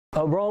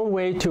A wrong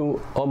way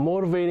of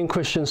motivating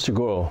Christians to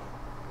grow.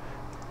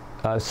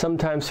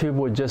 Sometimes people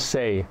would just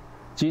say,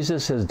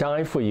 Jesus has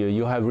died for you,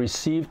 you have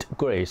received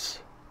grace.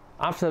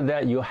 After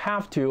that, you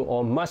have to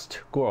or must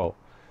grow.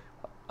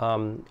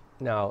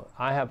 Now,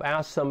 I have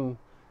asked some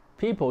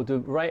people to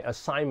write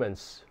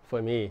assignments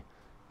for me,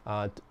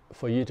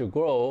 for you to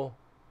grow,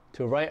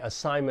 to write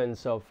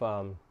assignments of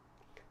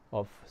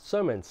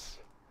sermons.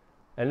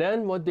 And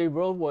then what they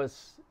wrote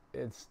was,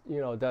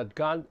 that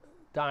God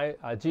died,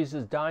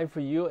 Jesus died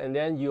for you, and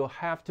then you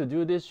have to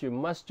do this, you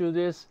must do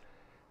this,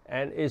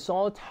 and it's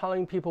all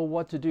telling people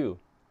what to do.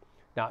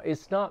 Now,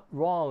 it's not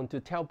wrong to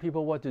tell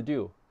people what to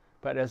do,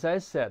 but as I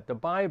said, the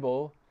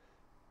Bible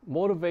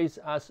motivates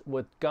us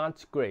with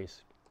God's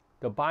grace.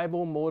 The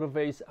Bible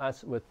motivates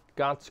us with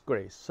God's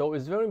grace. So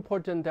it's very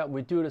important that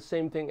we do the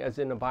same thing as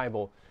in the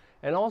Bible,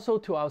 and also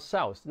to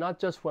ourselves, not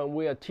just when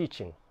we are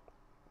teaching,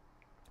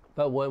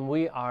 but when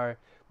we are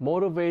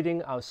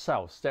motivating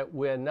ourselves, that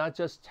we're not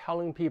just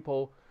telling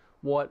people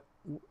what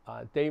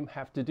they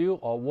have to do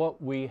or what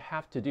we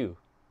have to do.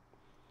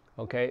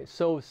 Okay,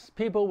 so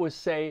people would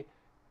say,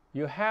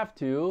 you have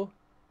to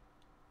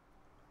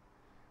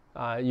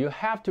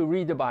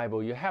read the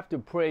Bible, you have to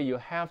pray, you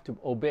have to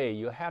obey,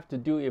 you have to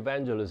do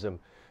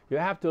evangelism, you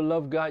have to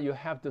love God, you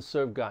have to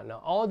serve God.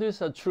 Now, all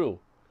these are true.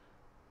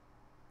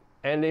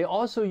 And they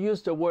also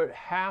use the word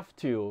have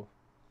to.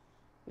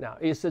 Now,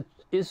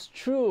 it's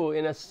true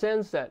in a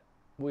sense that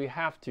we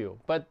have to,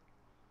 but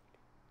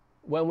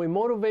when we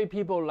motivate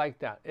people like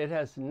that, it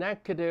has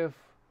negative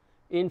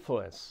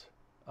influence.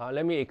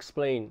 Let me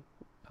explain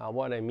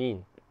what I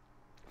mean.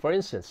 For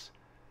instance,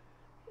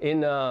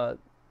 in a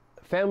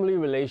family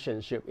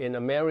relationship, in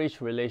a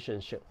marriage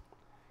relationship,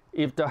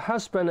 if the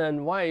husband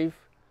and wife,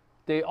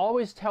 they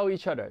always tell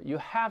each other, you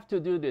have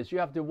to do this, you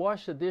have to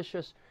wash the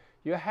dishes,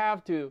 you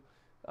have to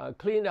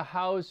clean the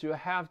house, you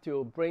have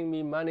to bring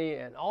me money,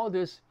 and all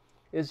this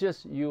is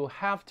just you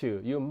have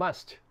to, you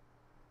must,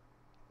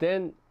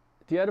 then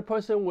the other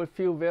person would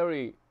feel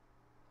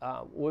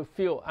would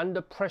feel under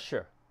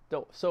pressure.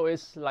 So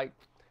it's like,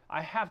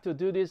 I have to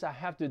do this, I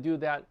have to do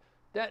that.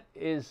 That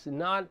is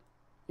not,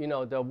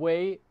 the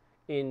way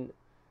in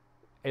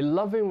a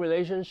loving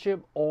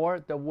relationship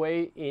or the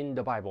way in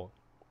the Bible.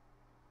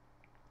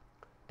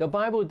 The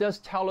Bible does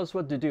tell us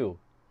what to do,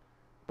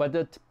 but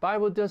the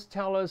Bible does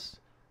tell us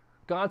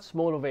God's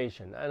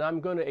motivation, and I'm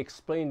going to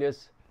explain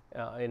this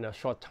in a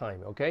short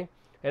time, okay?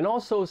 And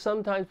also,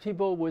 sometimes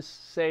people will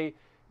say,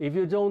 if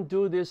you don't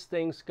do these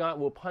things, God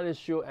will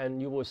punish you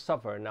and you will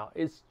suffer. Now,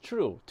 it's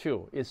true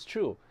too, it's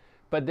true.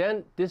 But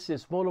then this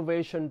is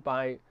motivation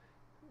by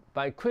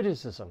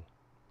criticism,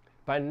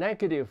 by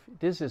negative.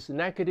 This is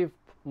negative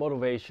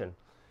motivation.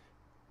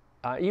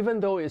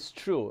 Even though it's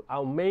true,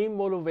 our main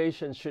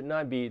motivation should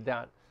not be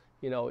that,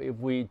 if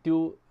we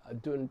do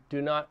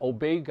not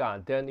obey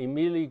God, then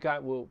immediately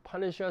God will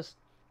punish us.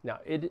 Now,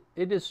 it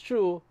is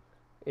true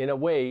in a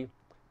way,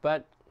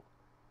 but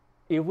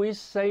if we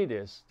say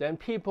this, then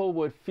people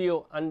would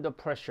feel under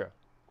pressure.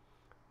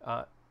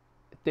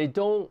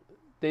 They're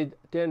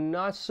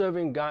not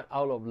serving God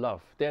out of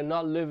love. They're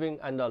not living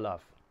under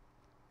love.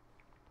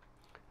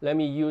 Let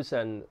me use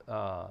an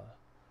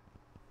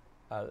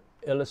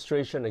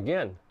illustration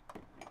again.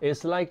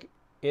 It's like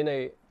in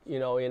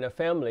a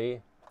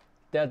family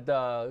that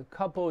the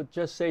couple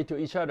just say to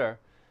each other,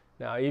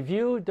 now if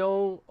you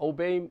don't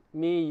obey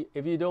me,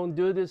 if you don't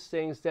do these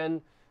things,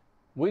 then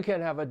we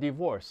can have a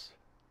divorce.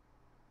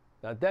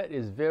 Now that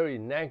is very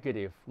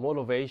negative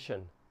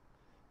motivation.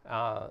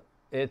 Or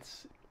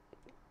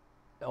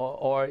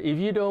if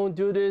you don't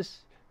do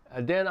this,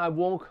 then I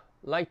won't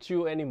like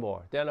you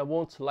anymore. Then I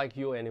won't like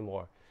you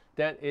anymore.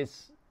 That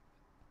is,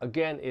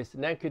 again, is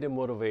negative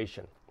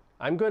motivation.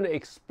 I'm going to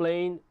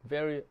explain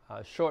very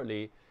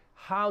shortly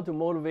how to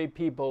motivate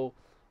people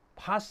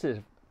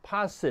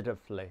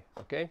positively,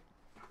 okay?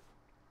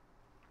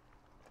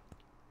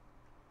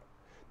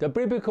 The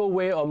biblical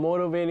way of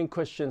motivating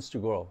Christians to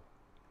grow,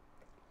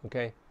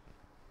 okay?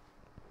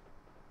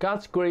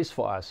 God's grace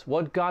for us,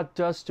 what God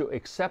does to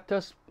accept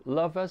us,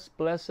 love us,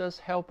 bless us,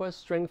 help us,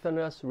 strengthen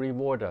us,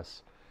 reward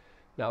us.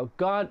 Now,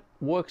 God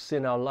works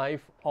in our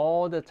life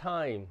all the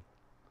time.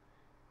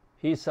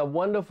 He's a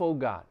wonderful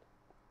God.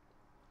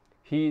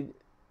 He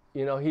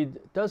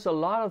does a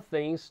lot of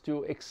things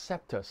to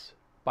accept us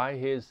by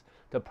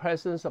the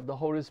presence of the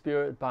Holy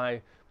Spirit,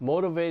 by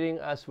motivating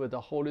us with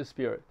the Holy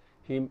Spirit.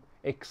 He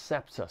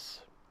accepts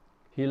us.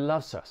 He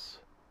loves us.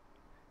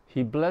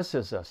 He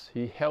blesses us.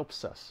 He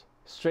helps us,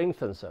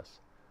 strengthens us,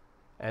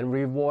 and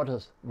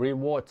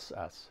rewards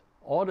us.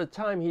 All the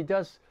time, He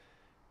does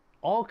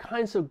all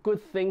kinds of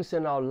good things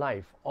in our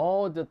life,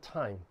 all the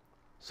time.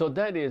 So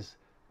that is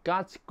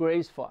God's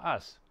grace for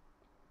us.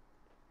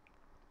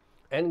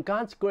 And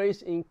God's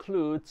grace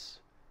includes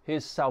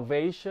His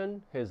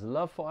salvation, His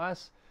love for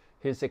us,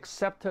 His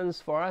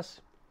acceptance for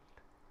us,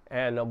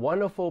 and a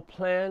wonderful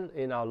plan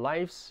in our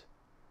lives.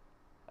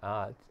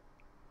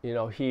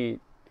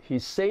 He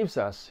saves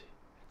us.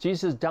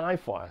 Jesus died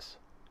for us.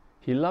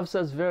 He loves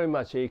us very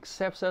much. He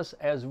accepts us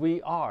as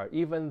we are.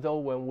 Even though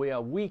when we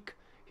are weak,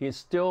 He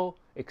still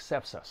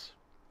accepts us.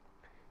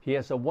 He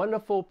has a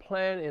wonderful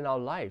plan in our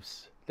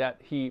lives, that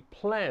He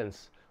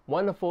plans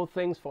wonderful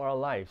things for our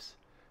lives.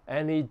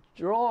 And He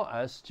draws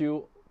us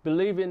to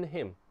believe in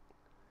Him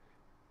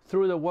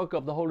through the work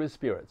of the Holy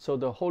Spirit. So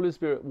the Holy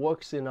Spirit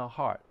works in our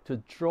heart to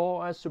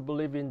draw us to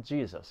believe in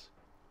Jesus.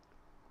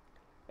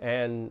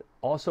 And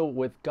also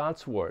with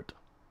God's Word.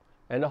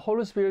 And the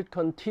Holy Spirit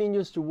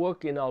continues to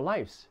work in our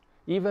lives,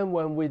 even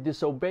when we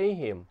disobey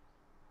Him,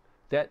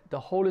 that the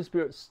Holy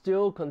Spirit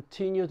still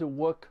continues to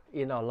work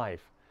in our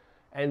life.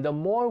 And the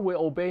more we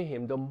obey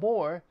Him, the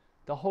more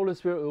the Holy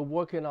Spirit will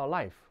work in our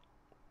life.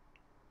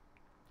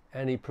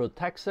 And He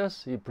protects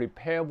us. He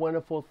prepares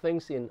wonderful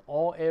things in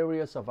all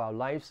areas of our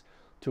lives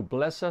to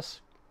bless us.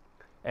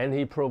 And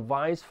He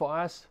provides for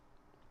us.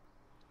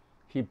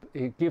 He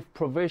gives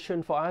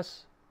provision for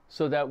us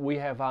so that we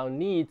have our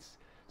needs,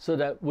 so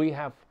that we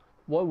have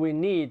what we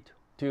need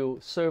to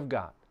serve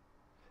God.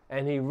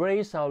 And He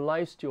raised our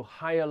lives to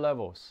higher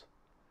levels.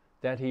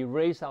 That He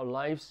raised our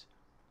lives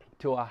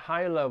to a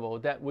higher level,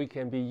 that we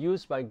can be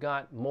used by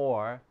God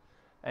more.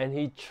 And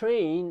He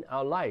trained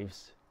our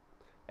lives.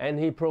 And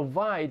He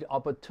provides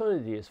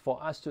opportunities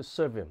for us to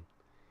serve Him.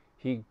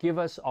 He gives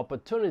us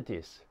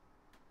opportunities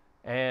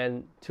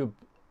and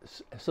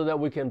so that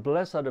we can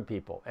bless other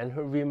people and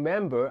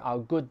remember our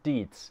good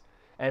deeds.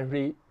 And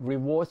He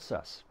rewards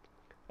us.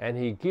 And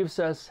He gives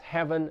us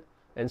heaven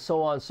and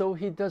so on. So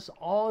He does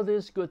all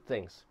these good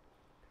things.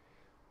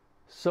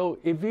 So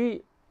if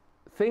we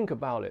think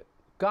about it,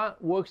 God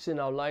works in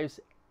our lives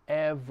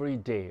every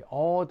day,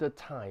 all the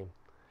time.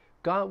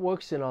 God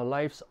works in our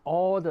lives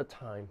all the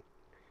time.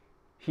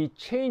 He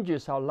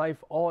changes our life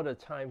all the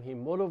time. He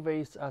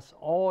motivates us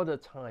all the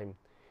time.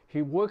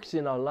 He works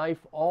in our life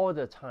all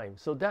the time.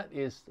 So that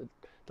is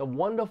the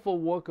wonderful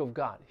work of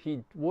God.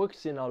 He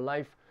works in our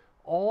life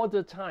all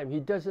the time. He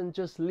doesn't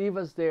just leave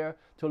us there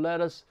to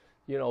let us,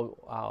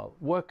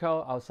 work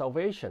out our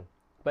salvation.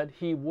 But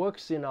He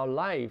works in our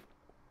life.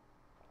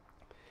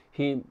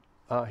 He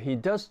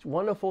does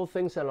wonderful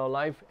things in our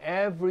life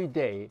every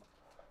day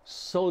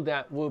so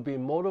that we'll be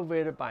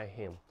motivated by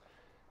Him.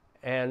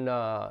 And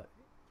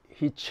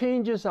He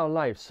changes our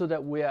life so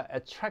that we are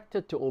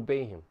attracted to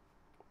obey Him.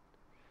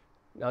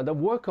 Now, the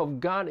work of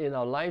God in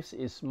our lives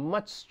is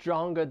much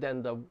stronger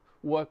than the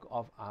work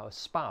of our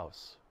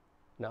spouse.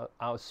 Now,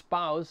 our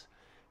spouse,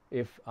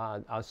 if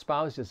our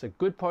spouse is a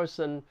good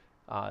person,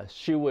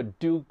 she would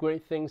do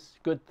great things,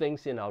 good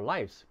things in our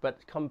lives.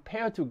 But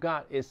compared to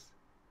God, it's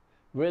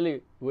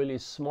really, really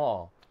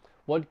small.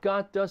 What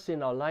God does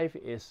in our life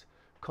is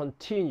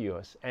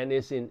continuous and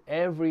is in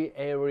every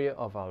area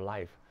of our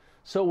life.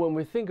 So when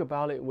we think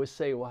about it, we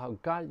say, wow,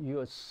 God, you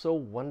are so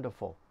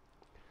wonderful.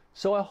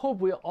 So I hope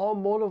we all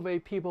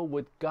motivate people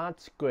with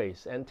God's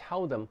grace and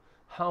tell them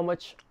how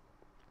much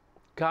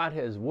God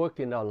has worked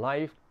in our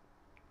life,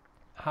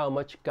 how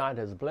much God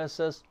has blessed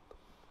us,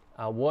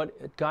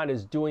 what God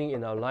is doing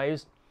in our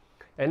lives.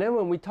 And then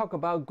when we talk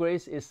about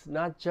grace, it's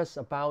not just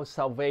about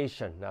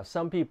salvation. Now,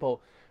 some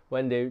people,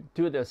 when they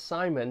do the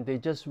assignment, they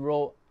just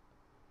wrote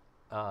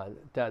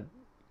that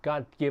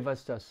God gave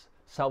us the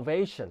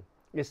salvation.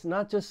 It's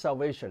not just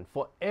salvation.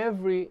 For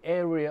every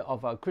area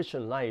of our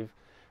Christian life,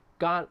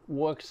 God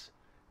works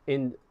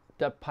in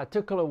that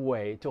particular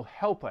way to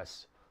help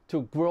us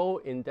to grow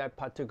in that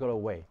particular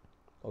way.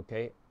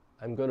 Okay?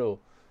 I'm going to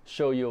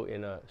show you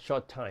in a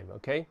short time.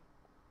 Okay?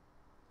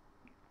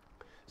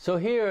 So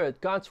here,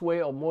 God's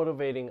way of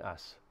motivating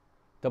us.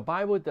 The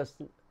Bible does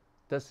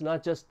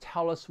not just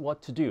tell us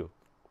what to do.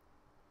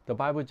 The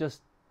Bible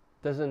just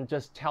doesn't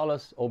just tell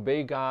us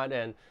obey God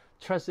and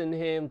trust in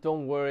Him,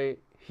 don't worry.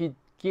 He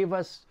gives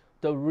us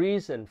the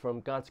reason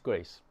from God's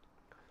grace.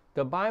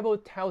 The Bible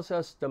tells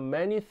us the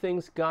many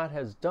things God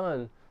has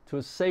done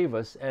to save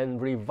us and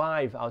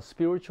revive our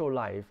spiritual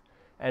life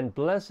and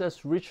bless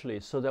us richly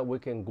so that we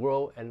can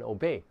grow and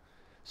obey.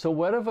 So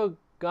whatever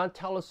God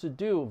tells us to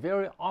do,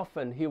 very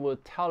often He will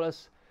tell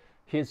us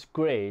His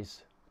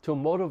grace to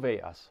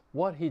motivate us,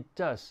 what He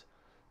does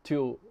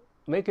to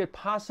make it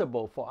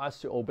possible for us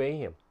to obey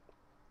Him.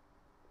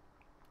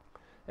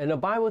 And the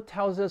Bible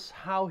tells us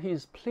how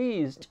He's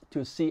pleased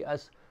to see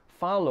us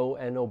follow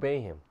and obey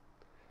Him.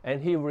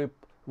 And He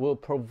will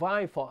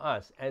provide for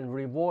us and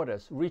reward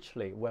us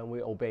richly when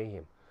we obey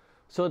Him.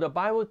 So the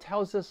Bible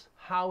tells us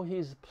how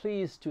He's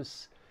pleased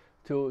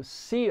to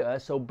see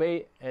us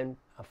obey and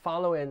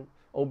follow and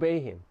obey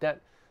Him.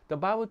 That the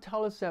Bible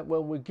tells us that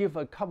when we give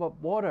a cup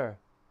of water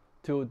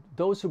to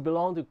those who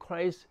belong to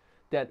Christ,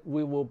 that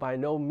we will by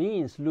no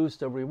means lose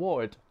the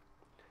reward.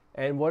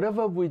 And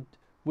whatever we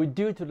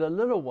do to the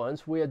little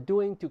ones, we are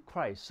doing to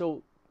Christ.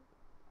 So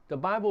the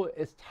Bible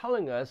is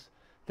telling us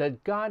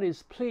that God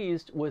is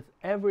pleased with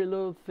every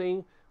little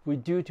thing we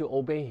do to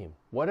obey Him.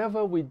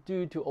 Whatever we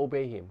do to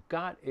obey Him,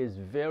 God is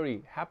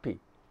very happy.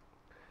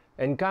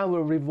 And God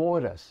will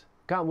reward us.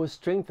 God will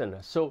strengthen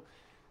us. So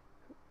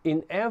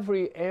in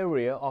every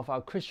area of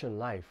our Christian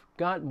life,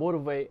 God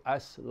motivates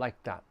us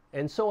like that.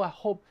 And so I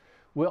hope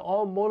we'll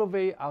all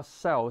motivate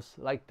ourselves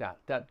like that,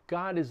 that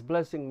God is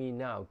blessing me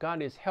now.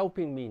 God is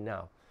helping me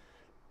now.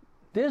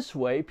 This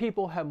way,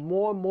 people have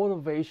more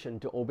motivation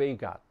to obey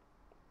God.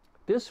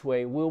 This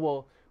way, we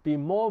will be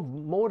more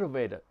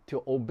motivated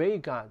to obey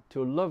God,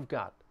 to love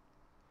God,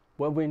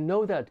 when we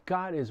know that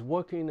God is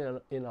working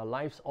in our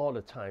lives all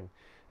the time.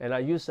 And I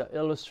use the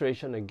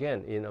illustration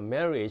again in a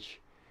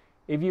marriage.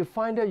 If you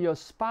find that your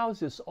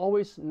spouse is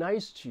always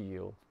nice to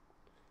you,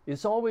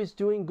 is always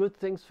doing good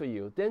things for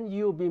you, then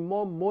you'll be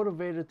more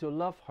motivated to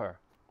love her.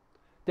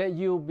 Then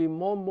you'll be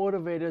more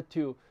motivated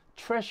to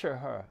treasure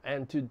her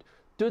and to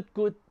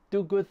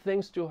do good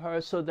things to her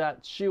so that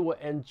she will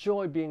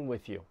enjoy being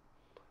with you.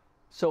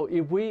 So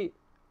if we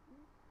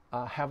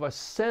have a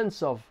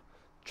sense of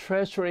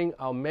treasuring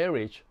our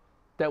marriage,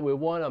 that we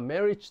want our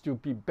marriage to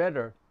be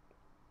better,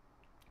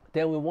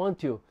 then we want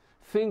to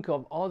think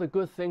of all the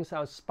good things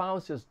our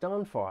spouse has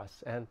done for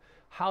us and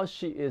how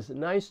she is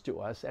nice to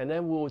us, and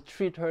then we will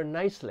treat her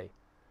nicely.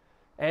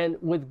 And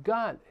with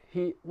God,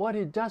 what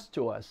He does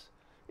to us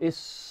is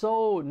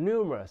so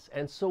numerous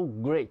and so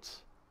great.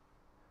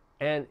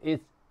 And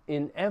it's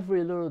in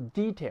every little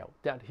detail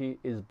that He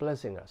is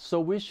blessing us. So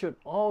we should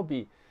all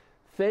be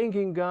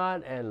thanking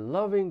God and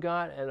loving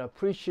God and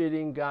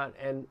appreciating God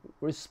and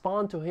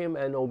respond to Him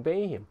and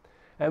obey Him.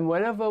 And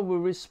whenever we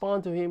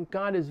respond to Him,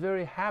 God is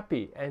very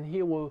happy, and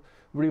He will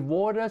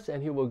reward us,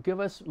 and He will give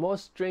us more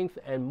strength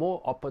and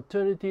more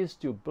opportunities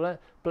to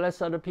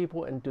bless other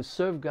people and to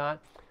serve God,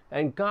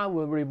 and God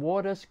will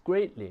reward us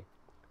greatly.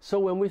 So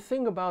when we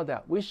think about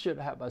that, we should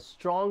have a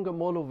stronger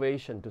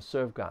motivation to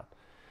serve God.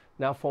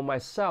 Now for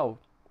myself,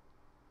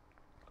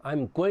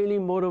 I'm greatly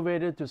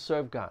motivated to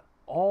serve God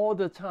all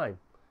the time.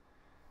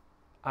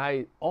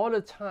 I'm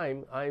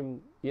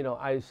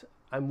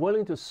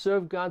willing to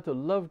serve God, to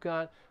love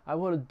God. I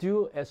want to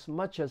do as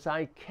much as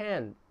I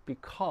can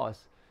because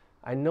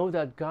I know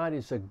that God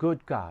is a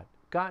good God.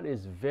 God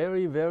is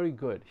very, very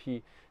good.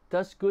 He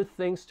does good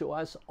things to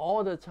us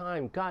all the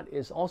time. God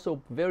is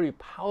also very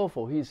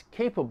powerful. He's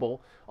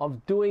capable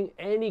of doing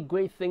any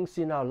great things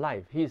in our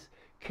life. He's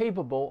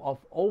capable of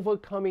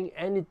overcoming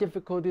any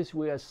difficulties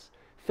we are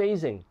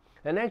facing.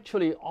 And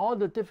actually, all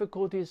the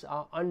difficulties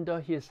are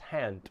under His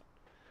hand.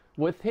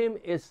 With Him,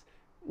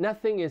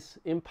 nothing is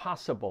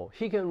impossible.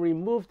 He can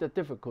remove the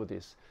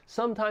difficulties.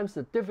 Sometimes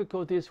the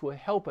difficulties will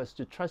help us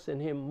to trust in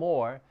Him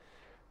more.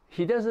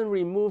 He doesn't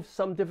remove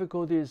some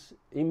difficulties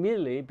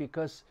immediately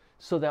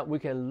so that we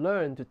can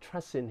learn to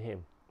trust in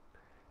Him.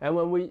 And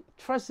when we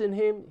trust in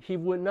Him, He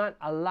will not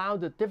allow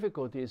the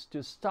difficulties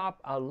to stop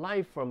our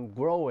life from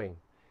growing.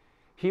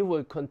 He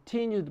will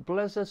continue to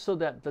bless us so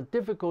that the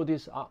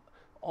difficulties are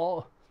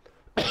all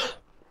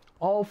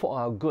for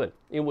our good.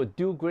 It will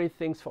do great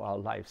things for our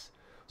lives.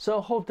 So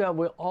I hope that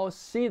we all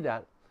see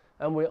that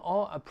and we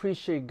all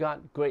appreciate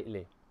God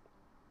greatly.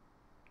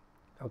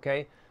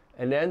 Okay?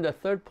 And then the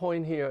third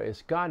point here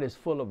is God is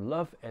full of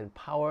love and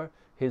power.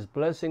 His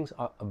blessings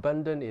are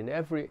abundant in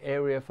every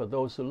area for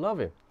those who love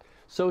Him.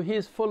 So He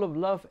is full of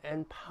love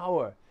and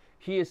power.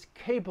 He is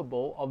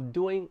capable of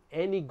doing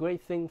any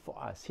great thing for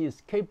us. He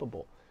is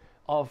capable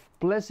of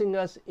blessing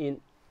us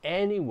in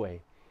any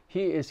way.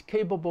 He is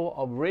capable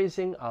of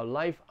raising our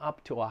life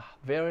up to a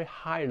very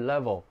high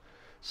level.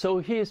 So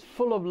He is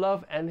full of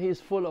love and He is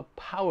full of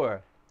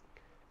power.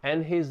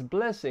 And His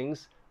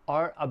blessings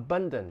are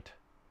abundant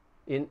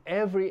in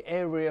every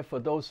area for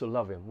those who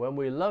love Him. When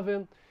we love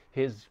Him,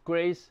 His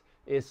grace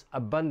is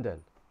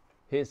abundant.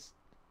 It's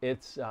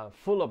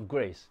full of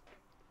grace.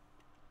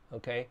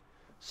 Okay?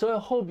 So I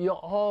hope you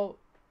all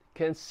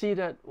can see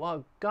that,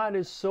 wow, God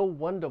is so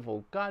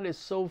wonderful. God is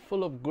so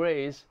full of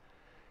grace.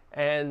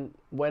 And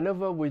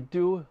whenever we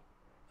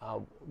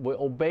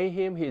obey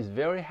Him, He's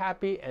very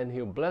happy and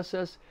He'll bless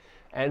us.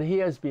 And He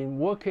has been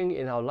working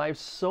in our lives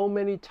so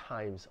many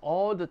times,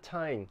 all the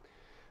time.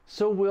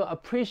 So we'll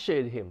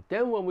appreciate Him.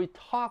 Then when we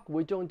talk,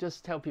 we don't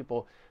just tell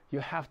people, you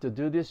have to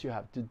do this, you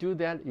have to do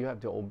that, you have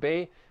to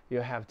obey, you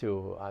have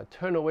to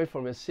turn away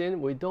from your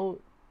sin. We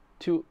don't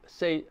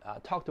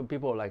talk to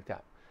people like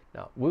that.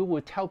 Now, we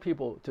will tell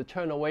people to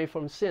turn away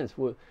from sins.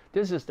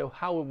 This is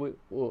how we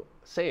will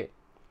say it.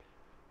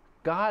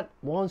 God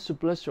wants to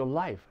bless your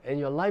life, and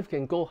your life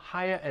can go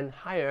higher and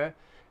higher,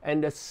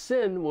 and the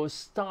sin will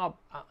stop,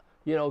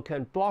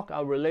 can block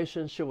our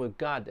relationship with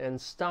God and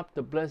stop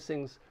the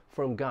blessings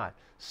from God.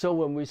 So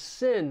when we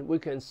sin, we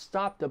can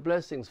stop the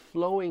blessings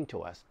flowing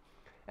to us.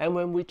 And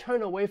when we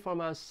turn away from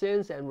our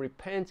sins and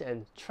repent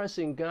and trust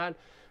in God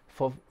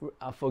for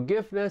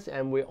forgiveness,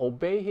 and we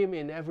obey Him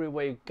in every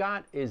way,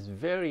 God is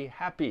very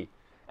happy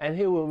and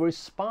He will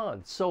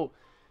respond. So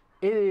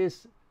it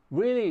is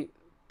really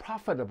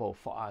profitable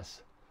for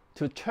us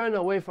to turn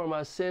away from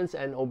our sins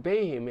and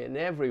obey Him in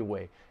every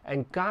way,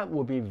 and God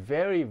will be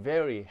very,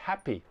 very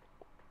happy.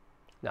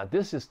 Now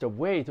this is the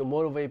way to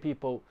motivate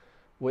people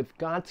with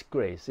God's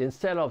grace.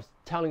 Instead of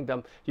telling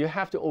them you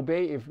have to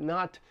obey, if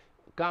not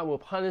God will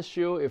punish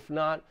you, if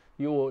not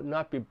you will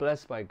not be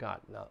blessed by God.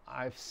 Now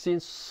I've seen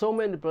so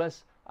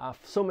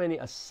many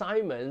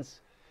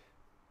assignments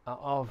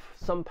of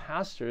some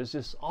pastors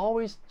is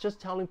always just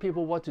telling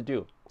people what to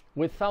do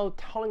without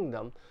telling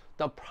them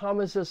the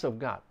promises of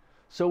God.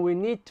 So we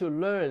need to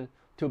learn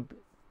to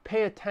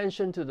pay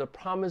attention to the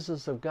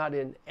promises of God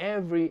in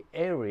every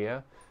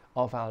area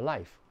of our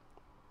life.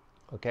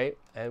 Okay,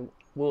 and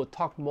we'll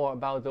talk more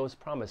about those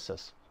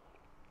promises.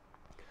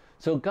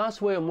 So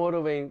God's way of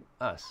motivating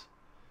us.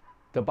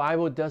 The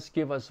Bible does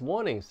give us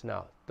warnings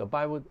now. The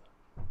Bible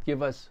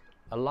gives us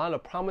a lot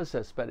of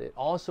promises, but it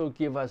also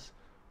gives us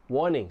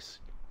warnings.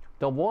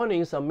 The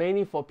warnings are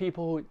mainly for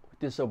people who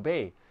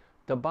disobey.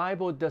 The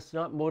Bible does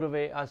not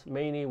motivate us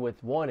mainly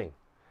with warning.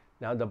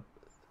 Now,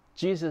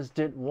 Jesus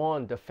did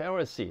warn the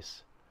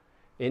Pharisees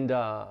in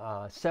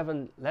the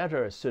 7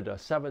 letters to the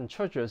 7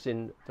 churches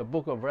in the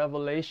book of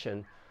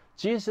Revelation.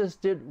 Jesus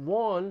did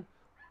warn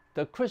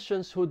the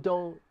Christians who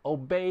don't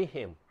obey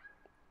him.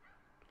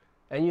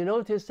 And you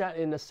notice that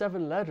in the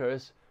 7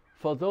 letters,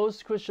 for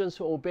those Christians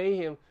who obey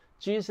him,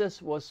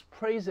 Jesus was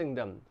praising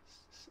them.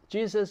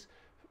 Jesus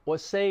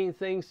was saying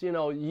things, you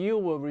know, you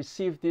will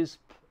receive these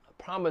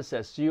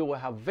promises, you will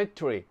have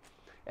victory,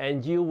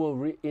 and you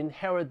will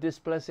inherit these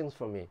blessings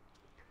from me.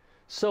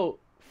 So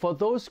for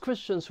those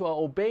Christians who are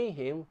obeying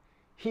him,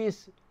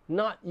 he's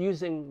not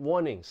using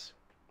warnings.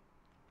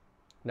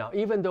 Now,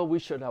 even though we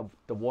should have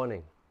the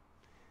warning,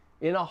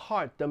 in our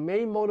heart, the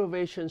main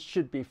motivation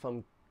should be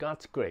from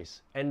God's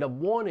grace, and the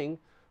warning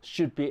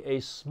should be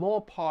a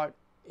small part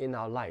in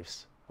our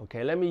lives.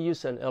 Okay, let me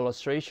use an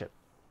illustration.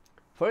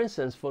 For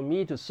instance, for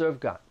me to serve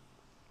God,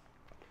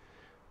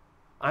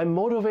 I'm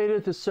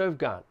motivated to serve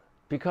God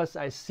because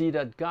I see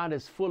that God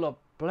is full of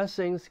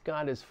blessings,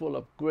 God is full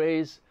of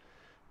grace,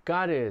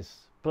 God is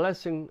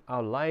blessing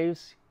our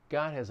lives,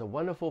 God has a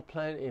wonderful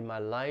plan in my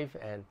life,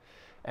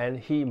 and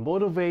he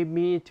motivates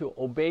me to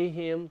obey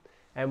him.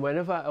 And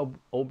whenever I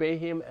obey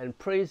him and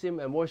praise him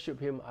and worship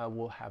him, I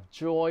will have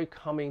joy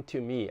coming to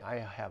me.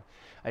 I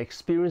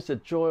experience the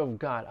joy of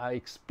God. I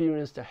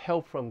experience the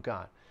help from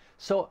God.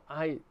 So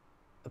I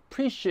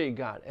appreciate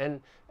God,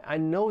 and I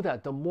know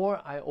that the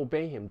more I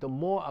obey him, the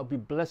more I'll be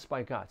blessed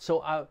by God.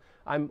 So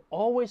I'm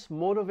always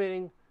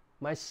motivating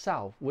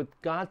myself with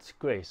God's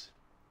grace,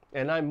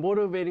 and I'm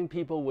motivating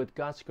people with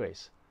God's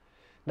grace.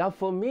 Now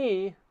for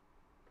me,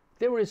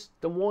 there is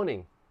the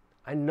warning.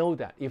 I know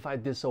that if I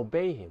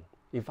disobey him,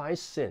 if I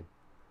sin,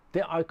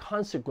 there are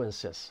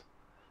consequences.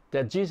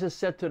 That Jesus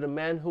said to the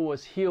man who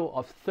was healed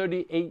of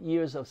 38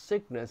 years of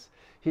sickness,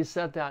 he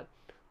said that,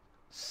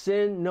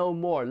 sin no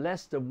more,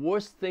 lest the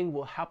worst thing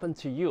will happen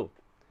to you.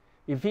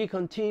 If he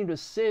continues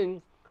to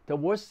sin, the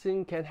worst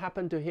thing can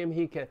happen to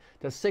him.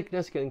 The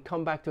sickness can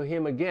come back to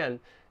him again,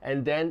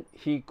 and then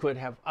he could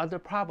have other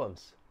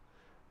problems.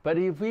 But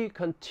if we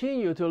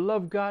continue to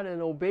love God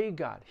and obey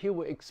God, he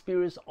will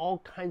experience all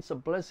kinds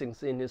of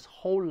blessings in his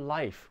whole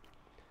life.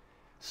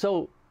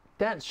 So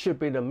that should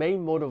be the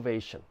main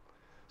motivation.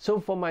 So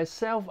for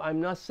myself,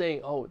 I'm not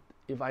saying, oh,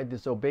 if I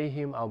disobey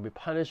him, I'll be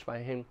punished by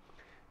him.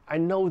 I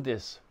know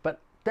this, but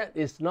that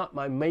is not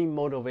my main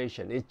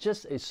motivation. It's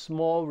just a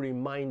small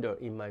reminder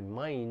in my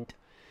mind.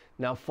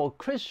 Now for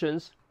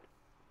Christians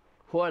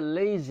who are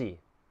lazy,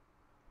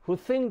 who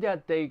think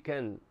that they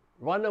can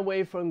run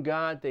away from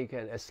God, they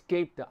can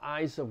escape the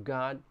eyes of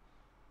God,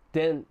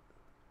 then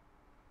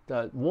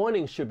the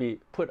warning should be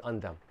put on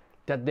them,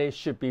 that they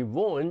should be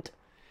warned.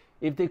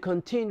 If they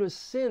continue to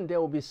sin,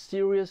 there will be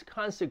serious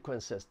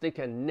consequences. They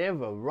can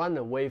never run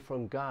away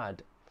from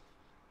God.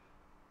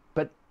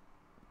 But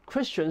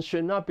Christians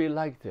should not be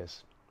like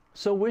this.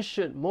 So we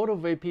should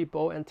motivate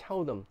people and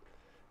tell them,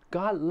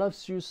 God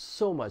loves you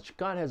so much.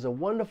 God has a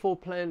wonderful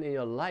plan in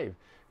your life.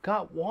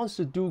 God wants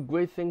to do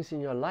great things in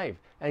your life.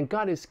 And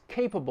God is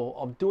capable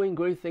of doing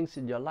great things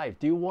in your life.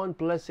 Do you want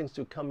blessings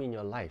to come in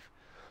your life?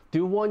 Do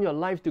you want your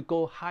life to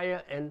go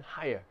higher and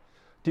higher?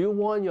 Do you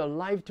want your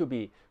life to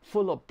be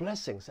full of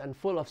blessings and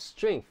full of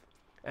strength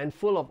and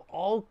full of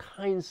all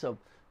kinds of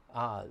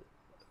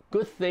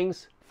good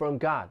things from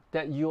God,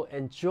 that you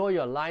enjoy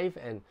your life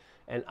and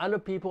other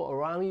people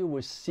around you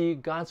will see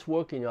God's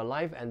work in your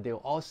life and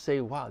they'll all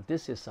say, wow,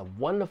 this is a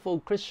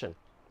wonderful Christian.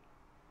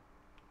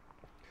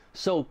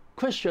 So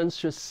Christians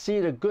should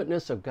see the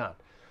goodness of God.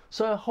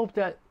 So I hope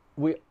that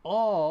we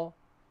all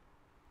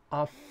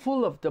are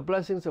full of the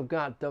blessings of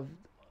God,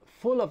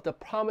 full of the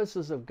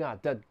promises of God,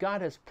 that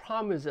God has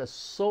promised us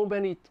so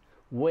many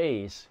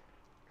ways.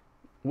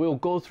 We'll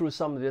go through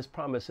some of these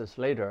promises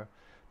later,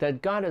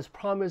 that God has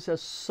promised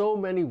us so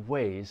many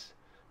ways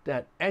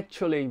that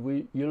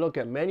actually you look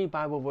at many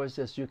Bible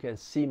verses, you can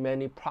see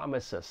many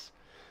promises.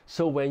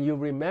 So when you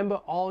remember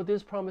all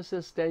these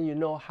promises, then you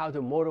know how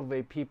to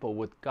motivate people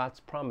with God's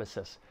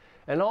promises.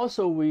 And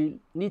also we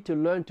need to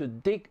learn to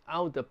dig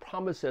out the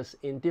promises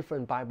in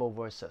different Bible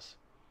verses.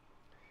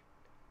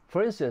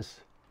 For instance,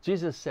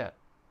 Jesus said,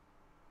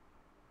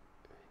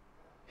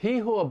 he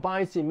who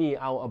abides in me,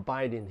 I'll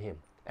abide in him,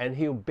 and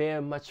he'll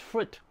bear much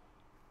fruit.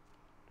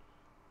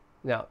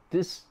 Now,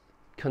 this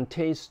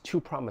contains 2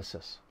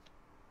 promises.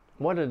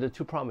 What are the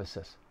 2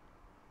 promises?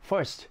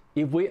 First,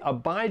 if we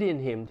abide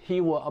in him,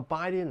 he will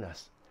abide in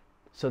us.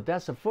 So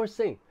that's the first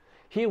thing.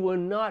 He will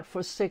not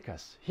forsake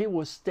us. He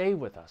will stay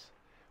with us.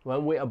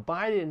 When we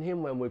abide in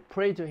him, when we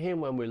pray to him,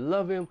 when we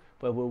love him,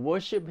 when we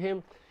worship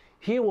him,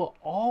 He will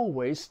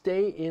always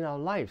stay in our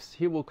lives.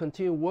 He will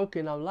continue work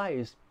in our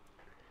lives.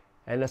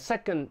 And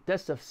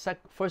that's the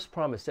first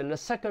promise. And the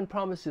second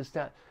promise is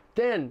that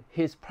then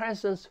His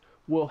presence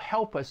will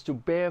help us to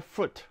bear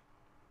fruit.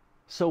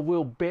 So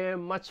we'll bear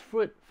much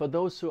fruit for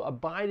those who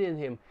abide in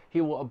Him. He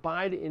will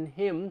abide in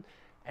Him,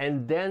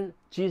 and then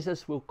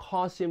Jesus will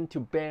cause him to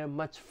bear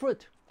much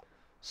fruit.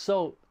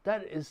 So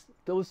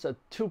those are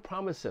two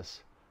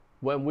promises.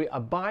 When we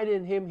abide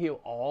in Him, He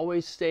will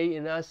always stay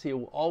in us. He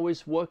will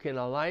always work in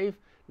our life.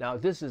 Now,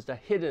 this is the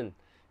hidden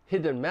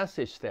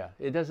message there.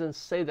 It doesn't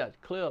say that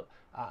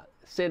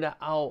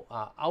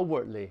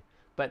outwardly.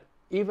 But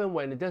even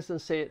when it doesn't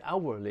say it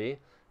outwardly,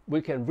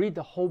 we can read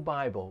the whole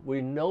Bible.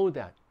 We know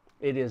that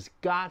it is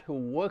God who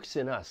works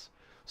in us,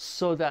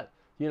 so that,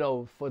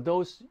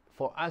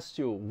 for us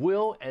to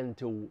will and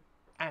to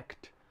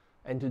act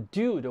and to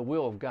do the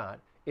will of God,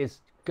 it's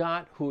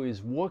God who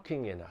is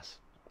working in us.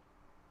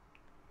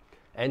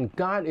 And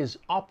God is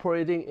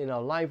operating in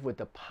our life with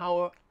the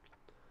power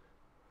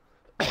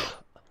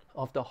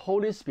of the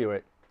Holy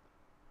Spirit,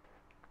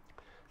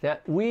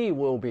 that we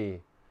will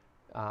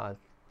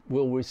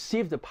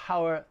receive the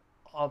power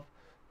of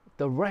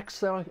the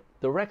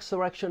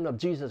resurrection of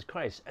Jesus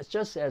Christ.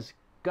 Just as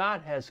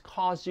God has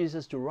caused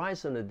Jesus to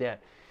rise from the dead,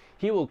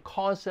 He will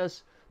cause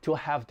us to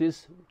have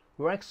this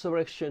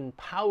resurrection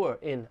power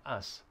in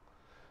us.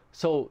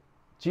 So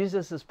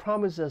Jesus has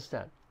promised us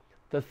that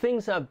the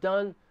things I've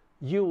done,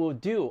 you will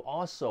do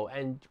also,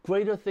 and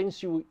greater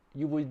things you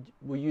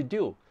will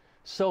do.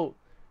 So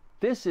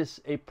this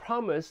is a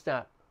promise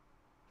that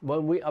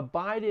when we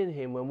abide in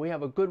Him, when we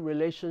have a good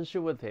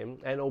relationship with Him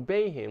and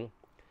obey Him,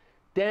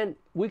 then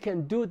we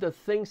can do the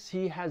things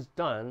He has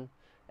done,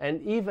 and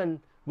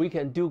even we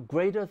can do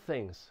greater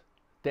things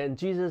than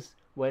Jesus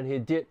when He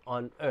did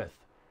on earth,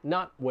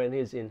 not when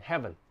He's in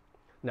heaven.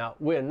 Now,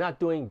 we're not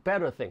doing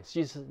better things.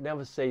 Jesus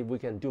never said we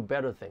can do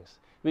better things.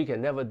 We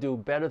can never do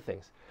better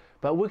things.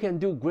 But we can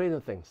do greater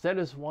things. That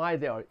is why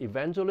there are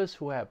evangelists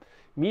who have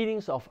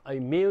meetings of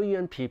 1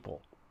 million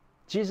people.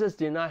 Jesus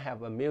did not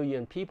have 1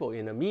 million people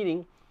in a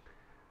meeting.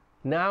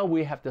 Now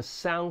we have the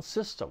sound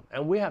system,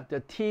 and we have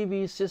the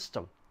TV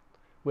system.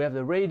 We have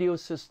the radio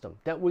system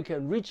that we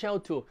can reach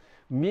out to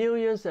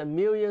millions and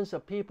millions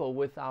of people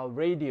with our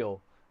radio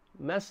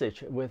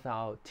message, with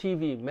our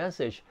TV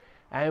message,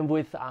 and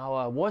with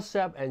our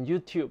WhatsApp and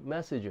YouTube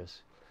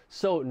messages.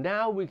 So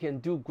now we can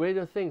do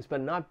greater things,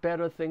 but not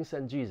better things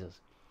than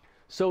Jesus.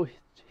 So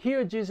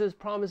here Jesus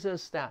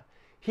promises that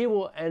He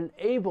will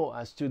enable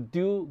us to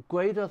do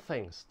greater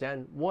things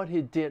than what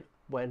He did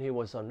when He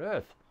was on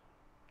earth.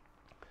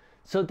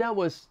 So that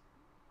was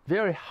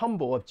very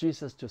humble of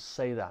Jesus to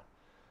say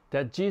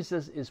that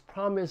Jesus is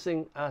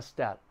promising us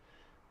that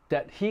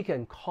He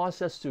can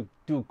cause us to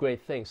do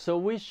great things. So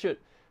we should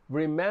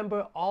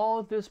remember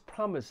all these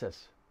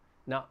promises.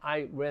 Now,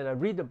 when I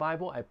read the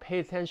Bible, I pay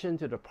attention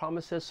to the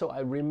promises, so I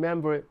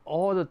remember it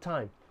all the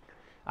time.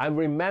 I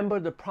remember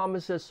the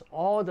promises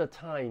all the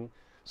time,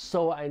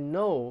 so I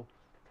know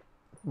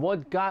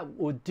what God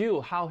would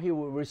do, how He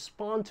will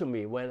respond to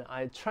me when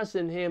I trust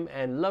in Him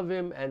and love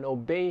Him and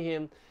obey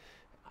Him.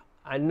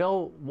 I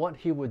know what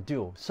He would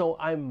do. So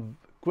I'm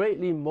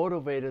greatly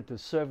motivated to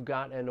serve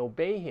God and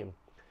obey Him.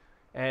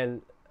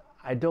 And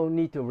I don't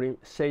need to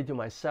say to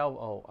myself,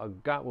 oh,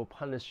 God will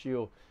punish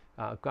you.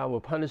 God will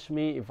punish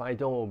me if I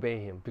don't obey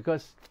Him.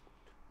 Because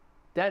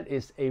that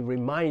is a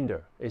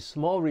reminder, a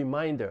small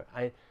reminder.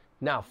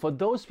 Now, for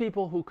those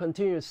people who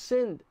continue to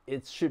sin,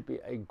 it should be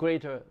a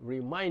greater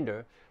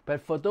reminder.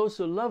 But for those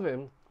who love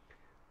Him,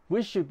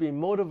 we should be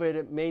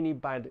motivated mainly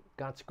by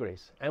God's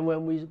grace. And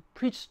when we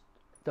preach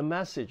the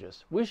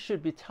messages, we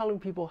should be telling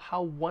people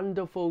how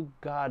wonderful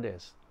God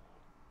is.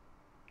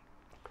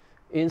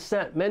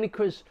 Instead, many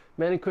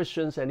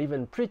Christians and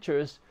even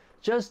preachers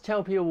just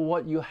tell people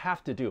what you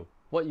have to do,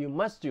 what you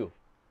must do.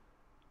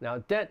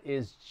 Now, that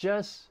is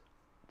just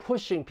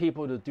pushing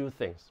people to do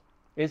things.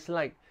 It's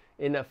like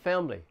in a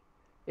family.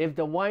 If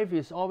the wife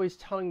is always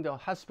telling the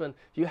husband,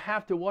 you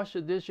have to wash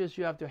the dishes,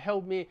 you have to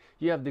help me,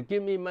 you have to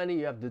give me money,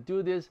 you have to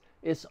do this,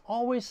 it's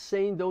always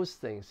saying those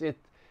things.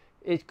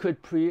 It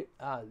could create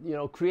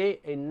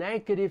a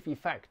negative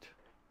effect.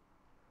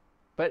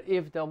 But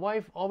if the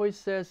wife always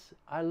says,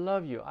 I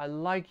love you, I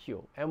like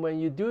you, and when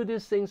you do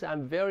these things,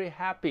 I'm very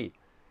happy.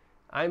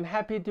 I'm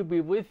happy to be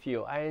with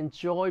you. I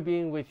enjoy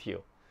being with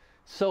you.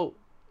 So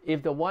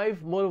if the wife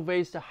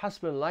motivates the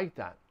husband like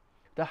that,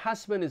 the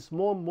husband is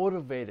more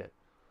motivated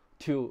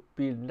to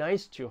be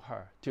nice to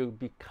her, to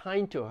be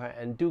kind to her,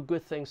 and do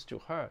good things to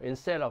her,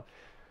 instead of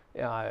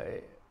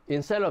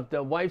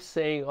the wife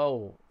saying,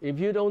 oh, if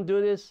you don't do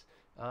this,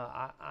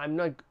 I'm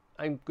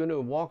going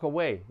to walk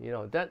away.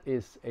 That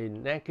is a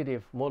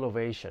negative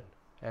motivation.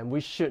 And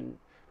we should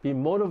be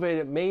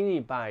motivated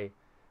mainly by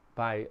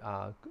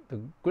the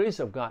grace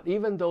of God,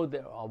 even though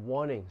there are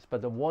warnings.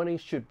 But the warnings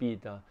should be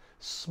the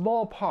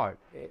small part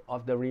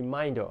of the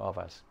reminder of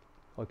us.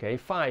 Okay,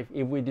 5,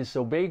 if we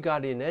disobey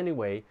God in any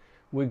way,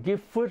 we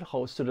give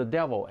footholds to the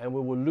devil and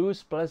we will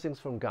lose blessings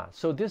from God.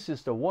 So this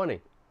is the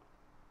warning.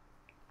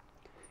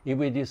 If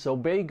we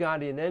disobey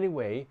God in any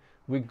way,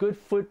 we give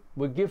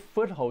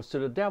footholds to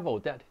the devil,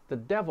 that the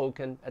devil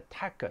can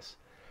attack us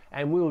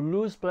and we will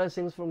lose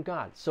blessings from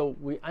God. So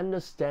we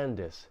understand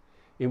this.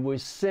 If we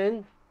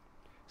sin,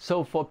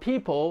 so for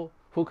people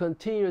who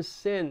continue to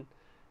sin,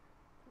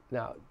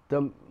 now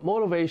the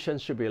motivation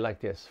should be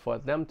like this. For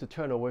them to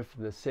turn away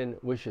from the sin,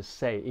 we should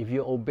say, if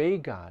you obey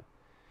God,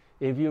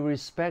 if you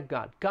respect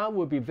God, God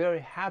will be very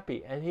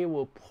happy and He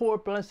will pour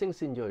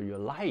blessings into your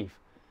life.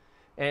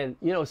 And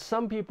you know,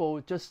 some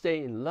people just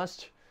stay in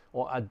lust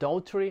or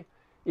adultery.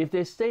 If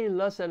they stay in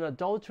lust and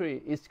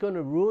adultery, it's going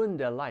to ruin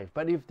their life.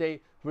 But if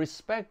they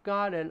respect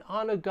God and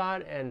honor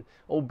God and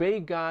obey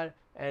God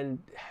and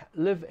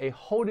live a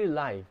holy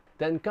life,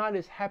 then God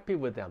is happy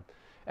with them.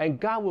 And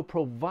God will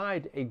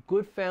provide a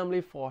good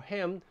family for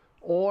him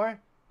or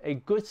a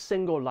good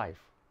single life.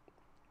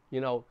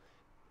 You know,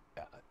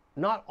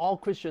 not all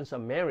Christians are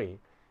married,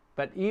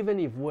 but even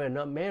if we're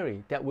not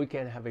married, that we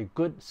can have a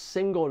good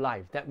single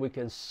life, that we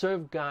can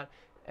serve God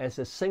as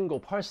a single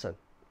person.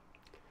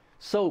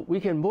 So we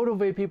can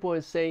motivate people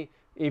and say,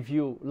 if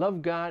you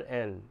love God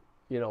and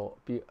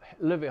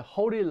live a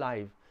holy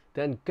life,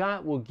 then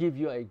God will give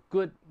you a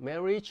good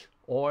marriage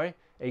or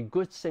a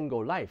good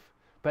single life.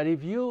 But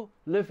if you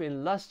live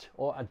in lust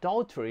or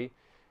adultery,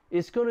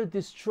 it's going to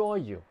destroy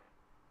you.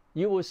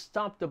 You will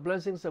stop the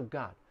blessings of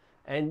God.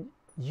 And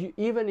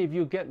even if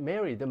you get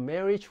married, the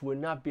marriage will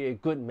not be a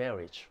good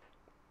marriage.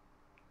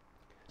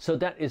 So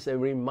that is a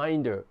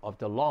reminder of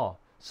the law.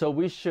 So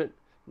it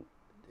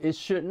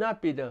should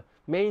not be the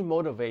main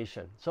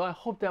motivation. So I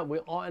hope that we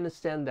all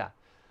understand that.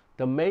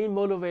 The main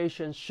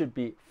motivation should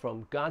be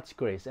from God's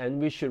grace.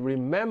 And we should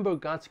remember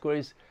God's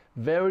grace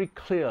very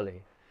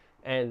clearly.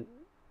 And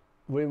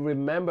we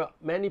remember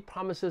many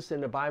promises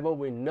in the Bible.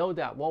 We know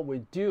that what we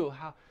do,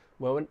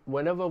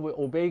 whenever we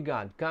obey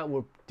God, God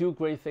will do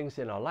great things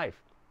in our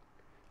life.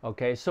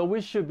 Okay, so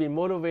we should be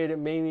motivated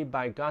mainly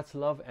by God's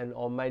love and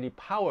almighty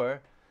power,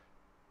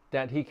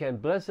 that He can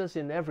bless us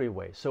in every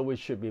way. So we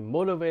should be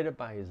motivated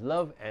by His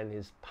love and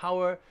His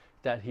power,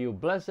 that He will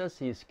bless us.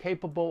 He is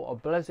capable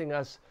of blessing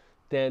us.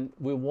 Then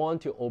we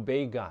want to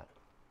obey God.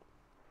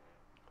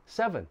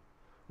 7.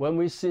 When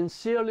we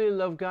sincerely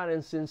love God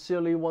and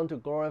sincerely want to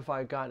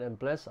glorify God and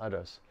bless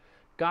others,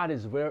 God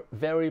is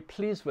very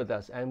pleased with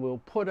us and will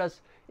put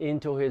us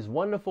into His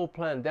wonderful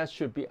plan. That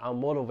should be our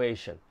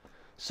motivation.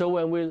 So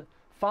when we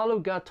follow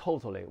God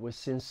totally, we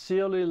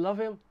sincerely love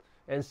Him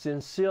and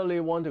sincerely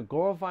want to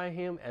glorify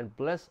Him and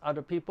bless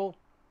other people,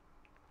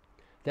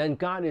 then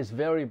God is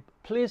very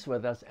pleased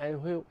with us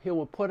and He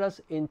will put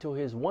us into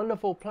His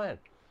wonderful plan.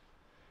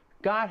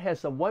 God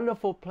has a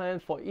wonderful plan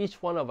for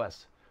each one of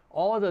us.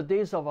 All the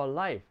days of our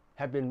life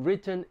have been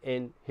written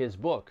in His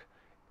book.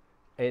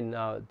 And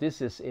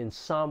this is in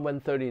Psalm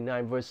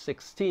 139, verse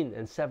 16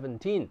 and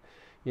 17.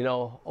 You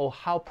know, oh,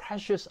 how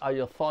precious are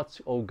your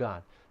thoughts, O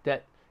God,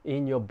 that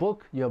in your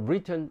book you have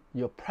written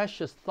your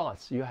precious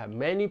thoughts. You have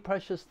many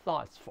precious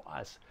thoughts for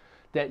us,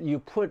 that you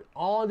put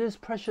all these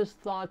precious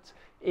thoughts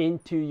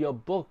into your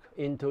book,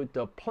 into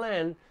the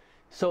plan.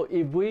 So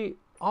if we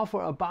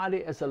offer a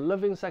body as a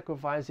living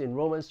sacrifice in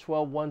Romans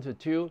 12,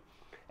 1-2,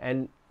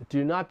 and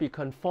do not be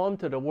conformed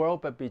to the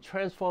world, but be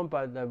transformed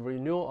by the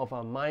renewal of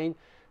our mind,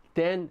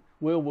 then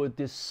we will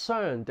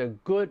discern the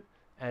good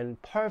and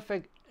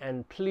perfect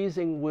and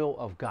pleasing will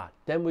of God.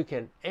 Then we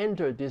can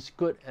enter this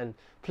good and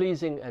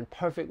pleasing and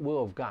perfect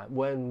will of God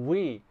when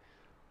we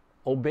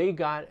obey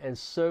God and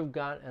serve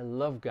God and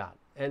love God.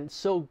 And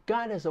so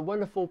God has a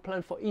wonderful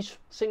plan for each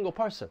single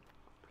person.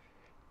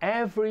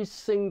 Every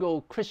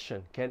single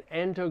Christian can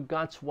enter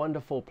God's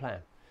wonderful plan.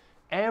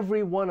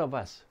 Every one of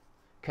us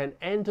can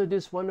enter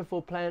this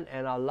wonderful plan,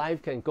 and our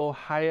life can go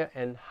higher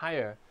and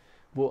higher.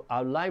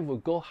 Our life will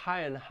go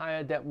higher and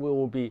higher, that we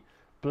will be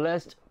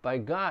blessed by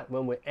God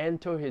when we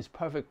enter His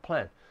perfect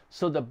plan.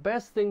 So the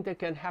best thing that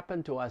can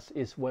happen to us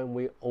is when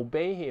we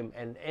obey Him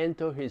and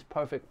enter His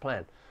perfect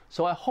plan.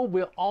 So I hope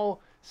we all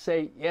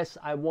say, yes,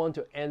 I want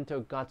to enter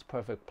God's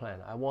perfect plan.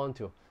 I want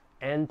to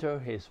enter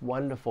His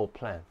wonderful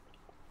plan.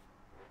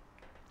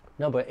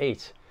 Number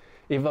 8,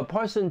 if a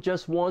person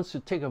just wants to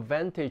take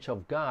advantage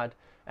of God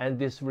and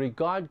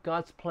disregard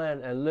God's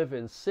plan and live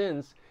in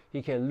sins,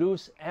 he can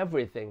lose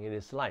everything in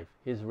his life.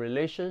 His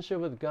relationship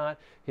with God,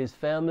 his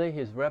family,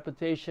 his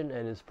reputation,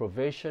 and his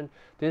provision.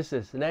 This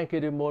is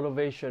negative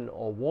motivation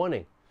or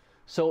warning.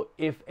 So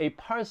if a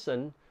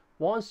person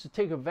wants to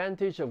take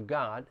advantage of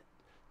God,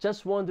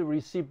 just want to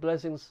receive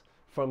blessings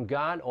from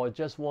God, or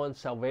just want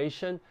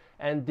salvation,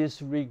 and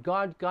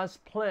disregard God's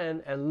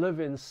plan and live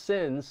in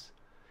sins,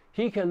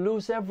 he can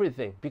lose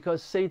everything,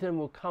 because Satan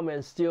will come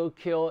and steal,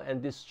 kill,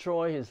 and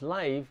destroy his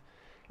life.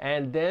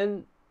 And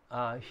then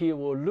he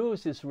will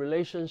lose his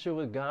relationship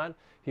with God.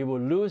 He will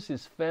lose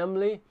his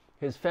family.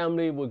 His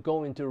family will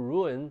go into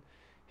ruin.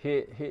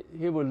 He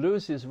will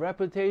lose his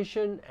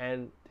reputation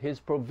and his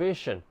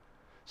provision.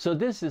 So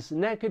this is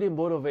negative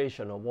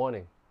motivation or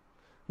warning.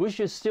 We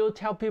should still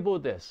tell people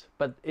this,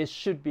 but it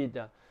should be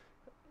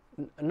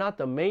not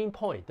the main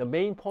point. The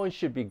main point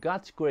should be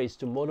God's grace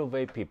to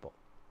motivate people.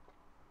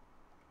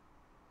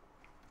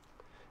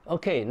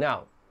 Okay,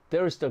 now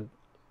there is the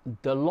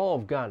the law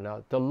of God.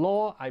 Now, the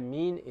law I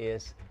mean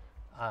is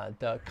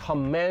the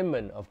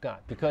commandment of God,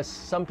 because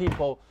some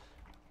people,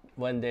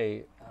 when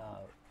they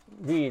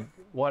read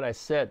what I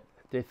said,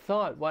 they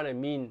thought what I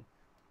mean,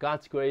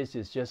 God's grace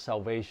is just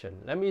salvation.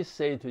 Let me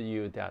say to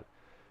you that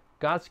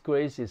God's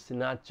grace is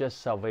not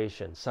just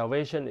salvation.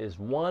 Salvation is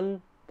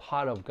one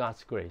part of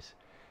God's grace.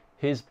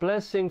 His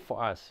blessing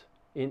for us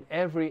in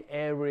every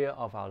area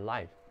of our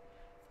life.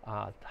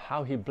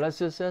 How He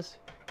blesses us,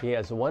 He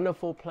has a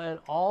wonderful plan.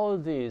 All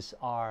these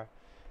are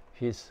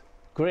His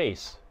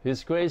grace.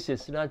 His grace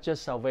is not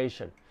just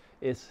salvation.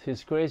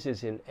 His grace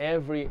is in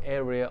every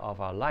area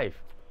of our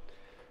life.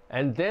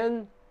 And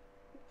then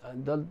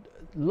the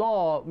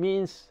law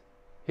means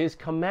His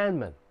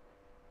commandment.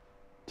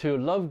 To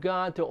love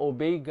God, to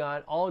obey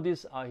God, all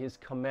these are His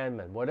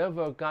commandment.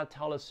 Whatever God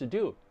tells us to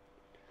do.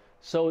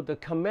 So the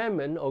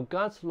commandment of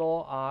God's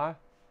law are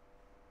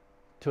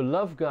to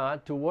love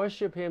God, to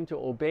worship Him, to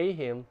obey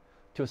Him,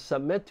 to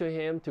submit to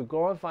Him, to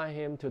glorify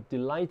Him, to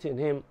delight in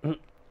Him,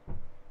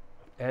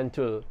 and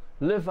to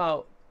live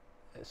out.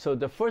 So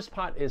the first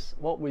part is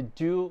what we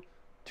do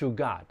to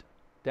God,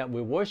 that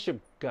we worship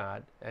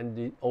God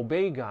and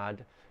obey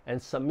God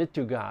and submit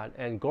to God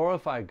and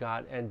glorify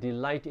God and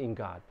delight in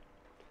God.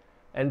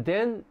 And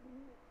then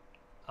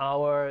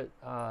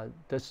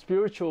the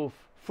spiritual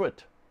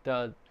fruit,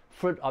 the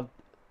fruit of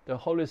the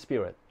Holy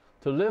Spirit,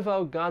 to live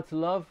out God's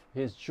love,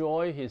 His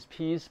joy, His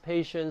peace,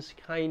 patience,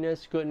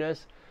 kindness,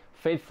 goodness,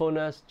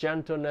 faithfulness,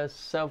 gentleness,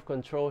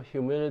 self-control,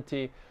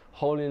 humility,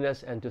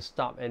 holiness, and to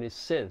stop any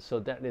sin. So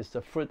that is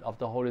the fruit of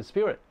the Holy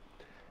Spirit.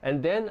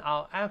 And then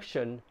our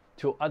action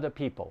to other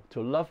people,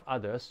 to love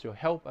others, to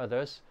help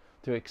others,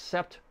 to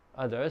accept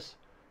others,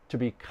 to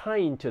be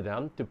kind to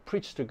them, to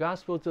preach the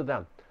gospel to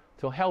them,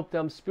 to help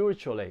them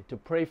spiritually, to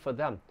pray for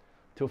them,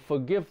 to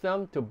forgive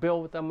them, to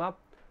build them up,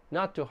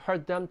 not to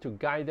hurt them, to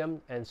guide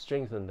them and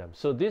strengthen them.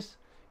 So this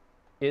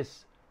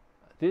is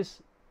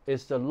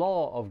the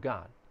law of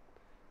God.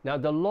 Now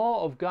the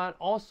law of God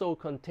also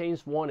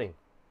contains warning.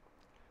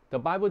 The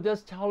Bible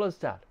does tell us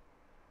that.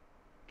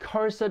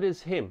 Cursed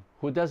is him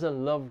who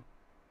doesn't love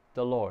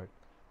the Lord.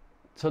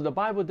 So the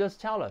Bible does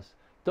tell us,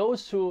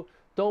 those who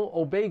don't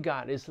obey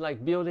God is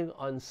like building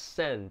on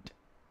sand.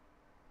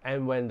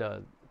 And when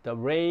the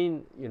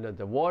rain,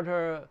 the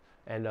water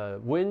and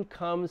the wind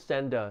comes,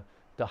 then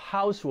the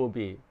house will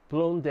be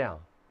blown down.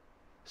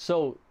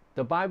 So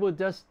the Bible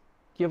does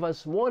give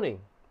us warning.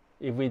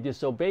 If we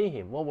disobey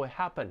Him, what will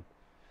happen?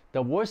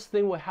 The worst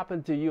thing will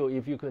happen to you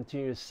if you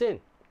continue to sin.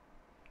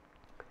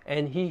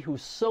 And he who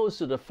sows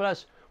to the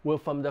flesh will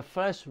from the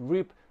flesh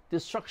reap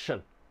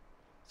destruction.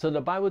 So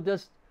the Bible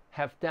does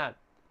have that.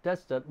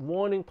 That's the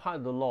warning part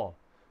of the law.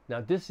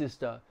 Now this is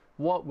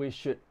what we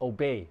should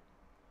obey.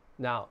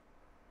 Now,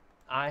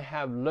 I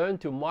have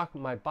learned to mark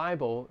my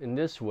Bible in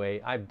this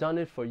way. I've done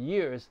it for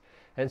years.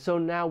 And so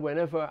now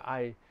whenever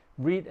I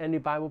read any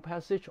Bible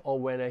passage or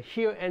when I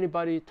hear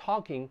anybody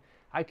talking,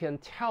 I can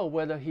tell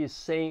whether he's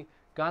saying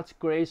God's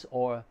grace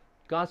or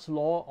God's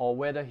law, or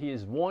whether he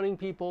is warning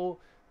people,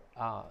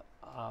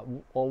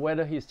 or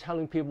whether he's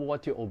telling people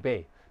what to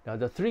obey. Now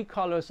the three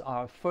colors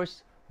are: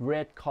 first,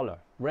 red color.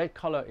 Red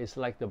color is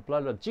like the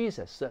blood of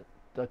Jesus.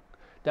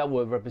 That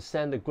will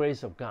represent the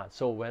grace of God.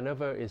 So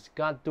whenever it's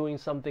God doing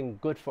something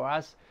good for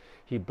us,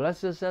 He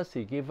blesses us,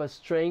 He gives us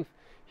strength,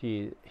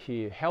 He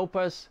helps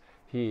us,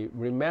 He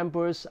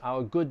remembers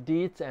our good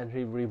deeds, and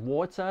He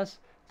rewards us.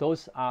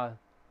 Those are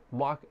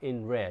marked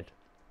in red.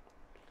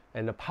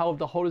 And the power of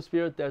the Holy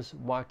Spirit, that's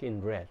marked in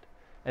red.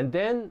 And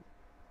then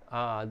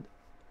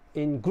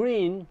in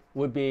green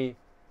would be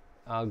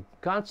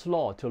God's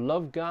law, to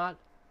love God,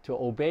 to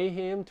obey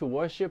Him, to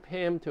worship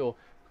Him, to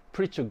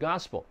preach the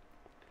gospel.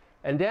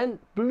 And then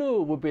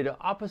blue would be the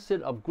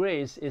opposite of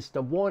grace, is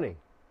the warning,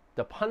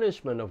 the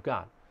punishment of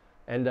God,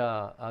 and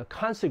the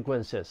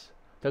consequences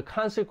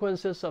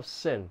of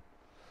sin.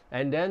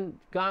 And then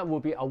God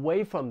will be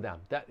away from them.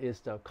 That is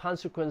the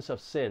consequence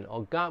of sin,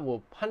 or God will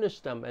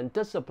punish them and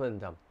discipline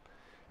them.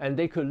 And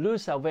they could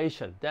lose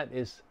salvation. That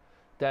is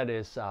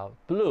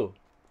blue.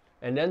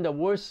 And then the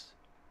worst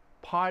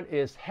part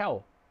is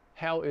hell.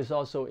 Hell is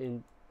also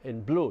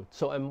in blue.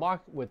 So I'm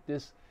marked with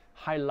this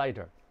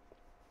highlighter.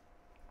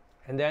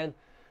 And then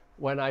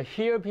when I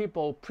hear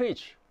people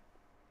preach,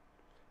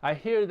 I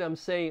hear them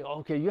saying,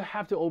 okay, you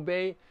have to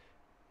obey.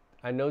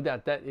 I know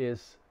that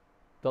is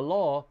the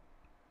law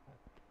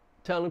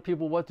telling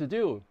people what to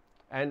do.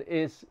 And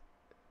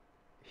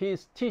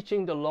he's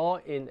teaching the law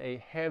in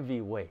a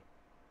heavy way.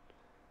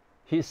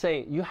 He's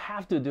saying, you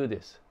have to do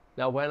this.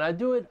 Now, when I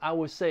do it, I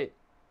will say,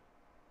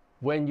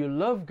 when you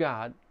love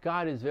God,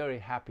 God is very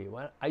happy.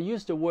 I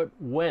use the word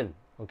when,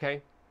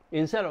 okay?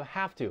 Instead of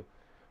have to.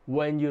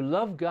 When you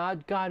love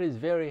God, God is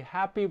very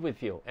happy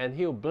with you and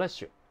He'll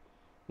bless you.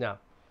 Now,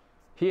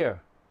 here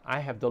I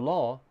have the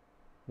law.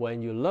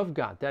 When you love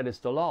God, that is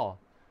the law.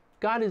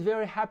 God is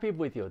very happy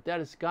with you.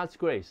 That is God's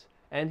grace.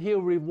 And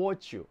He'll reward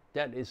you.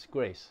 That is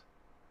grace.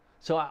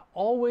 So I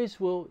always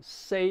will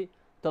say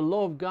the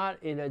law of God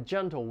in a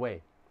gentle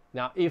way.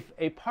 Now, if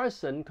a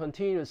person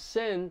continues to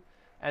sin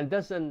and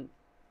doesn't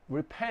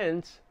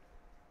repent,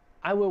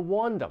 I will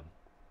warn them.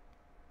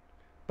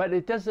 But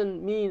it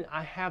doesn't mean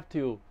I have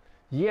to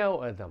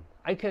yell at them.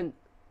 I can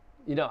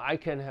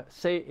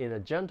say in a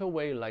gentle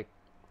way, like,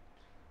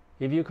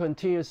 if you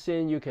continue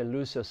sin, you can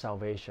lose your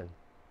salvation.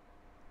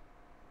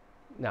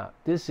 Now,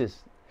 this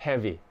is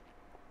heavy,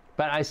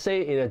 but I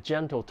say in a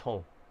gentle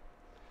tone.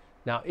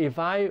 Now, if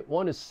I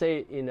want to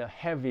say in a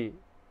heavy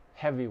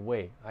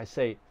way, I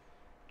say,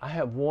 I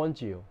have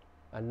warned you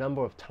a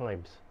number of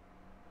times.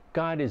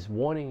 God is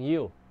warning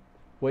you.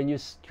 When you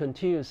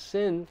continue to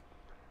sin,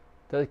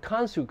 the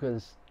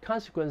consequence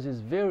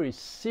is very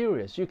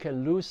serious. You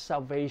can lose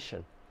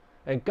salvation.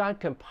 And God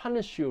can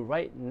punish you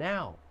right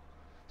now.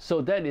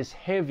 So that is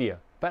heavier.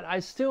 But I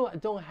still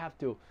don't have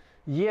to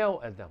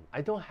yell at them.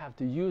 I don't have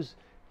to use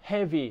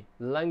heavy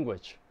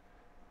language.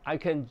 I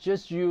can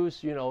just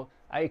use,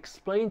 I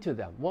explain to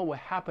them what will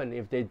happen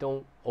if they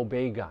don't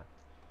obey God.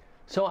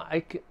 So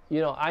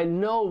I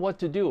know what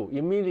to do.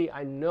 Immediately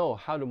I know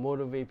how to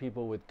motivate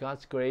people with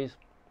God's grace,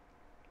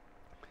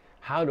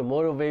 how to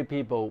motivate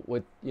people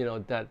with,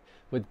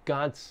 with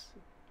God's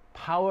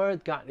power.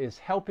 God is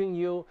helping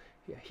you.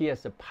 He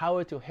has the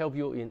power to help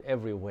you in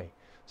every way.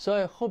 So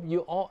I hope you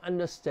all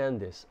understand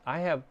this. I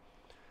have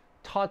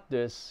taught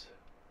this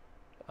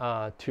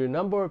to a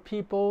number of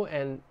people,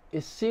 and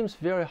it seems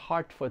very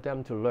hard for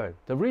them to learn.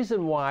 The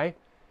reason why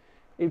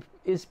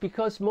is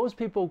because most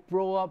people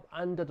grow up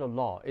under the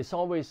law. It's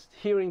always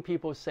hearing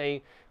people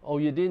saying, oh,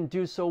 you didn't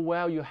do so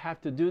well, you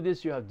have to do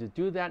this, you have to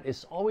do that.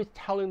 It's always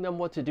telling them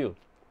what to do.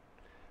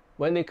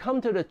 When they come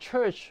to the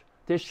church,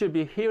 they should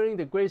be hearing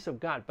the grace of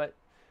God, but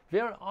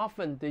very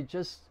often they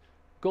just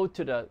go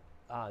to the,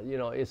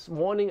 it's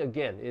warning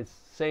again. It's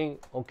saying,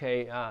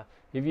 okay,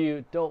 if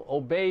you don't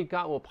obey,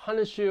 God will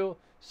punish you.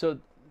 So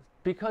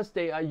because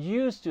they are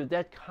used to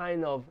that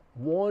kind of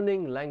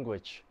warning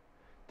language,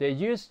 they're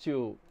used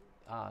to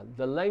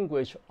the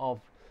language of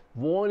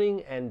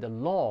warning and the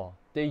law.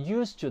 They're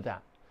used to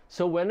that.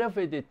 So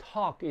whenever they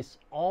talk, it's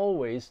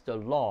always the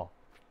law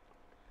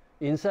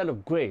instead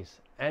of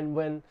grace. And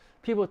when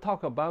people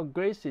talk about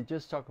grace, they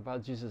just talk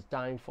about Jesus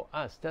dying for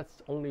us.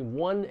 That's only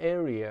one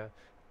area,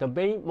 the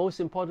most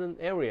important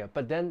area.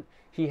 But then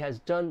he has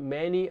done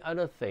many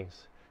other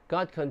things.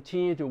 God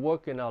continue to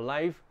work in our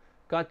life.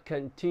 God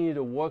continue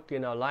to work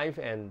in our life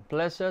and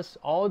bless us.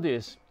 All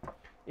this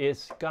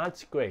is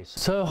God's grace.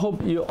 So I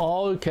hope you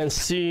all can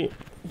see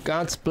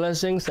God's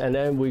blessings, and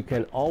then we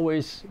can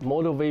always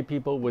motivate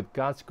people with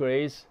God's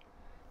grace,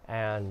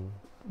 and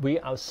we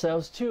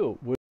ourselves too.